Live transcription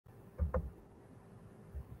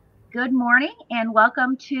Good morning and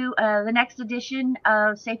welcome to the next edition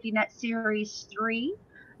of Safety Net Series 3.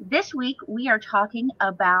 This week we are talking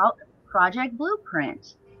about Project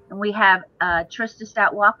Blueprint. And we have Trista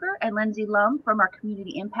Stout-Walker and Lindsay from our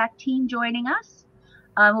Community Impact team joining us.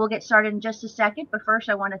 We'll get started in just a second, but first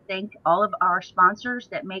I want to thank all of our sponsors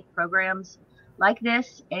that make programs like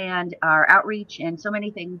this and our outreach and so many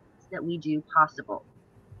things that we do possible.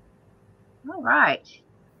 All right.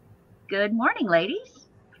 Good morning, ladies.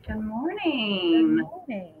 Good morning. Good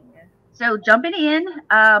morning. So jumping in,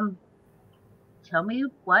 tell me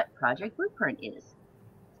what Project Blueprint is.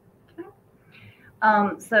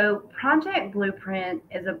 So Project Blueprint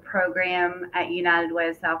is a program at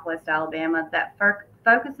UWSWA Southwest Alabama that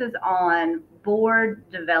focuses on board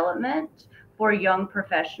development for young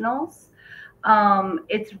professionals.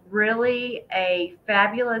 It's really a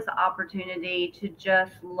fabulous opportunity to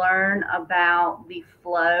just learn about the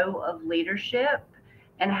flow of leadership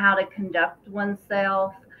and how to conduct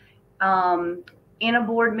oneself in a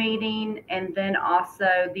board meeting, and then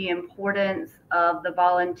also the importance of the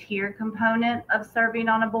volunteer component of serving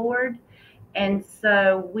on a board. And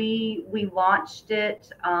so we launched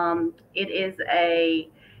it. It is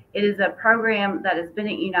a program that has been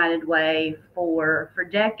at United Way for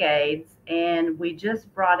decades, and we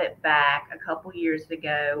just brought it back a couple years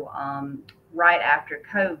ago, right after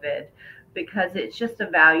COVID, because it's just a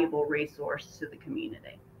valuable resource to the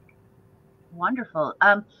community. Wonderful.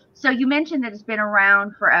 So you mentioned that it's been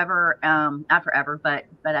around forever, not forever, but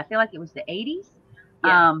I feel like it was the 80s.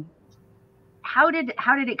 Yeah. How did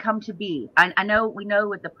it come to be? I know we know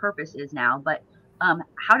what the purpose is now, but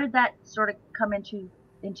how did that sort of come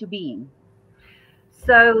into being?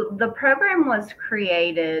 So the program was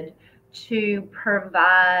created to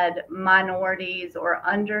provide minorities or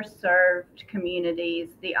underserved communities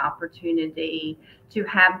the opportunity to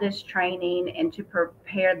have this training and to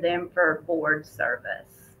prepare them for board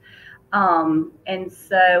service. And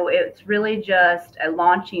so it's really just a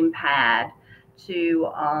launching pad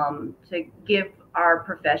to give our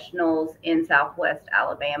professionals in Southwest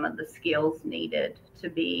Alabama the skills needed to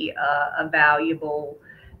be a valuable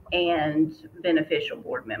and beneficial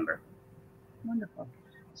board member. Wonderful.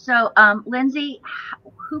 So, Lindsay,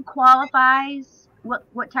 who qualifies?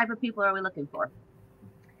 What type of people are we looking for?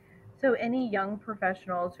 So any young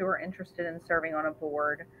professionals who are interested in serving on a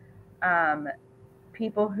board,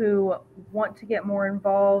 people who want to get more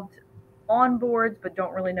involved on boards but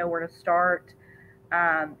don't really know where to start,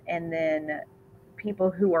 and then people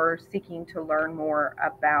who are seeking to learn more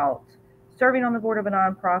about serving on the board of a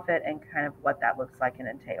nonprofit and kind of what that looks like and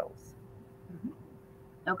entails.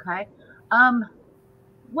 Okay.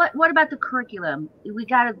 What about the curriculum? We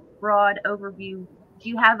got a broad overview. Do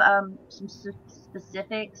you have some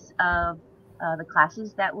specifics of the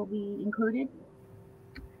classes that will be included?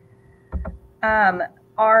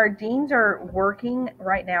 Our deans are working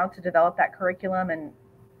right now to develop that curriculum and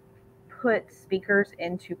put speakers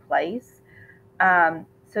into place.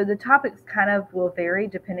 So the topics kind of will vary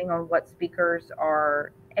depending on what speakers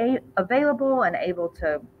are available and able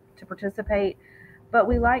to participate. But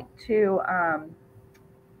we like to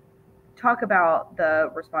talk about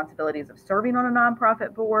the responsibilities of serving on a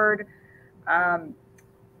nonprofit board, how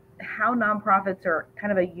nonprofits are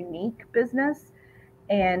kind of a unique business,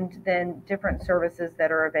 and then different services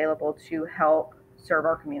that are available to help serve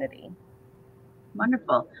our community.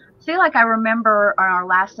 Wonderful. I feel like I remember on our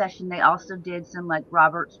last session, they also did some like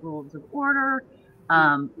Robert's Rules of Order,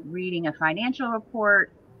 reading a financial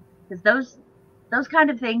report, because those kind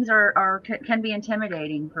of things can be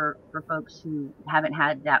intimidating for folks who haven't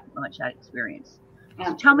had that much experience.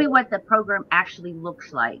 So tell me what the program actually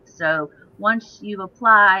looks like. So once you've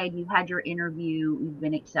applied, you've had your interview, you've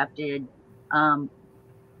been accepted, how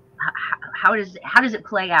does it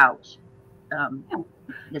play out?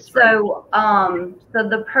 This so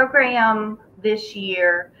the program this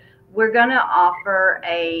year, we're going to offer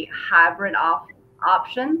a hybrid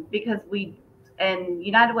option because in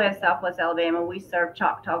United Way of Southwest Alabama, we serve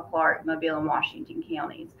Choctaw, Clark, Mobile, and Washington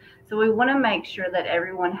counties. So we want to make sure that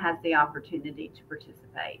everyone has the opportunity to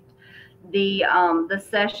participate. The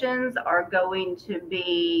sessions are going to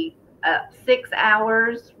be 6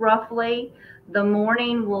 hours roughly. The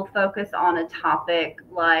morning will focus on a topic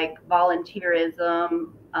like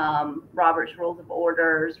volunteerism, Robert's Rules of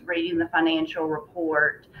Orders, reading the financial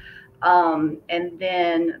report, and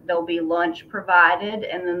then there'll be lunch provided.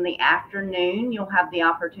 And then the afternoon, you'll have the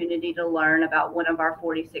opportunity to learn about one of our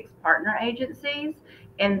 46 partner agencies,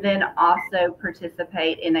 and then also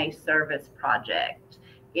participate in a service project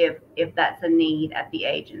if that's a need at the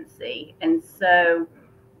agency. And so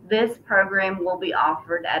this program will be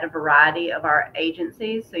offered at a variety of our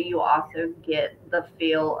agencies, so you also get the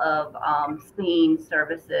feel of seeing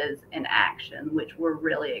services in action, which we're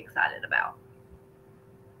really excited about.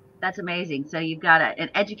 That's amazing. So you've got an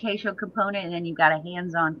educational component, and then you've got a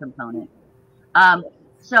hands-on component.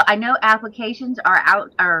 So I know applications are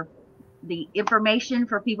out, or the information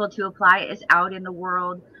for people to apply is out in the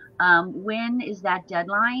world. When is that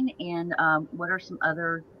deadline, and what are some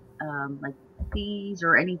other like fees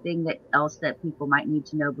or anything else that people might need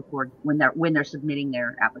to know before when they're submitting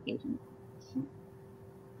their application?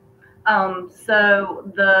 So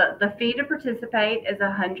the fee to participate is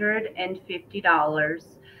 $150.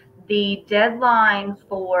 The deadline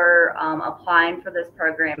for applying for this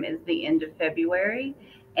program is the end of February.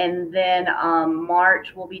 And then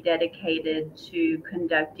March will be dedicated to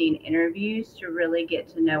conducting interviews to really get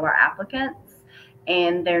to know our applicants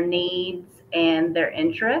and their needs and their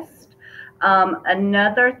interest.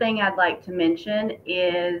 Another thing I'd like to mention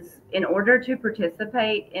is, in order to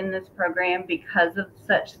participate in this program, because of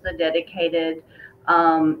the dedicated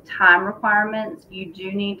time requirements, you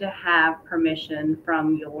do need to have permission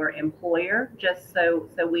from your employer, just so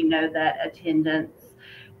we know that attendance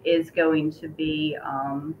is going to be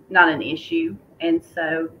not an issue. And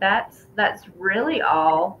so that's really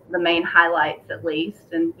all, the main highlights at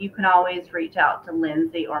least. And you can always reach out to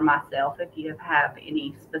Lindsay or myself if you have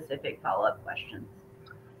any specific follow-up questions.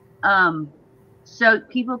 So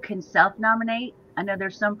people can self-nominate. I know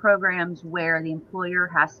there's some programs where the employer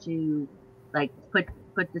has to like put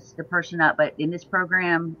the person up, but in this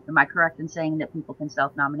program, am I correct in saying that people can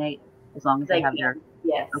self-nominate as long as they have their?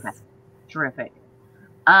 Yes. Okay. Terrific.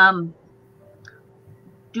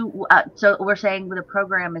 So we're saying the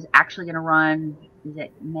program is actually going to run, is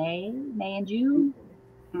it May and June?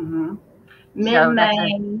 Mm-hmm.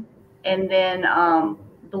 Mid-May, and then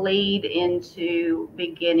bleed into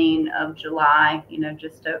beginning of July,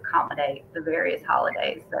 just to accommodate the various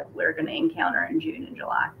holidays that we're going to encounter in June and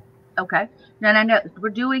July. Okay. Now I know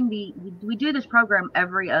we do this program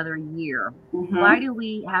every other year. Mm-hmm. Why do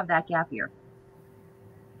we have that gap year?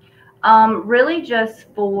 Really just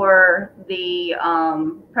for the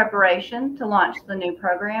preparation to launch the new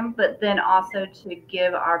program, but then also to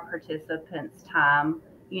give our participants time,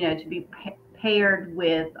 to be paired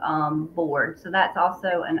with board. So that's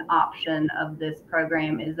also an option of this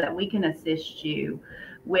program, is that we can assist you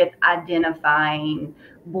with identifying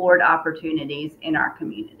board opportunities in our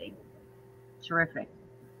community. Terrific.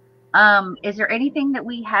 Is there anything that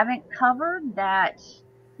we haven't covered that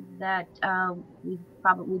we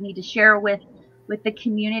probably need to share with the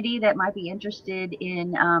community that might be interested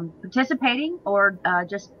in participating, or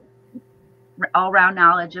just all-round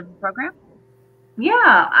knowledge of the program?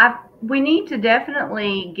 Yeah, we need to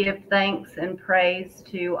definitely give thanks and praise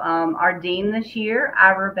to our dean this year,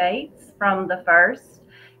 Ira Bates, from the first,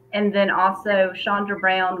 and then also Chandra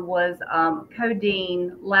Brown was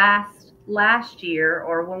co-dean last year,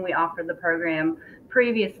 or when we offered the program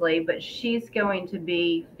previously, but she's going to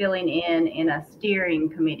be filling in a steering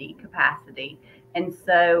committee capacity. And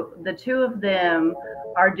so the two of them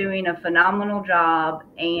are doing a phenomenal job,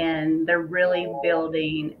 and they're really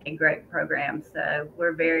building a great program. So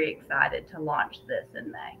we're very excited to launch this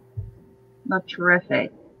in May. Oh,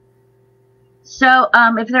 terrific. So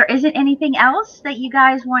if there isn't anything else that you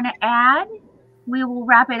guys want to add, we will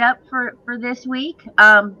wrap it up for this week.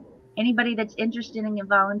 Anybody that's interested in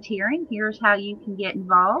volunteering, here's how you can get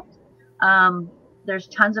involved. There's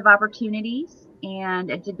tons of opportunities, and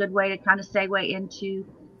it's a good way to kind of segue into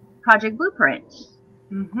Project Blueprint.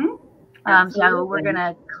 Mm-hmm. So we're going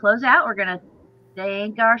to close out. We're going to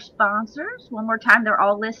thank our sponsors one more time. They're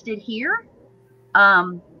all listed here.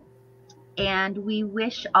 And we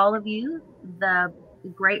wish all of you the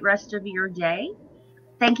great rest of your day.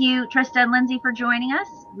 Thank you, Trista and Lindsay, for joining us.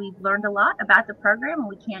 We've learned a lot about the program, and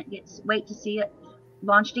we can't wait to see it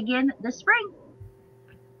launched again this spring.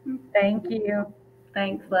 Thank you.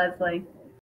 Thanks, Leslie.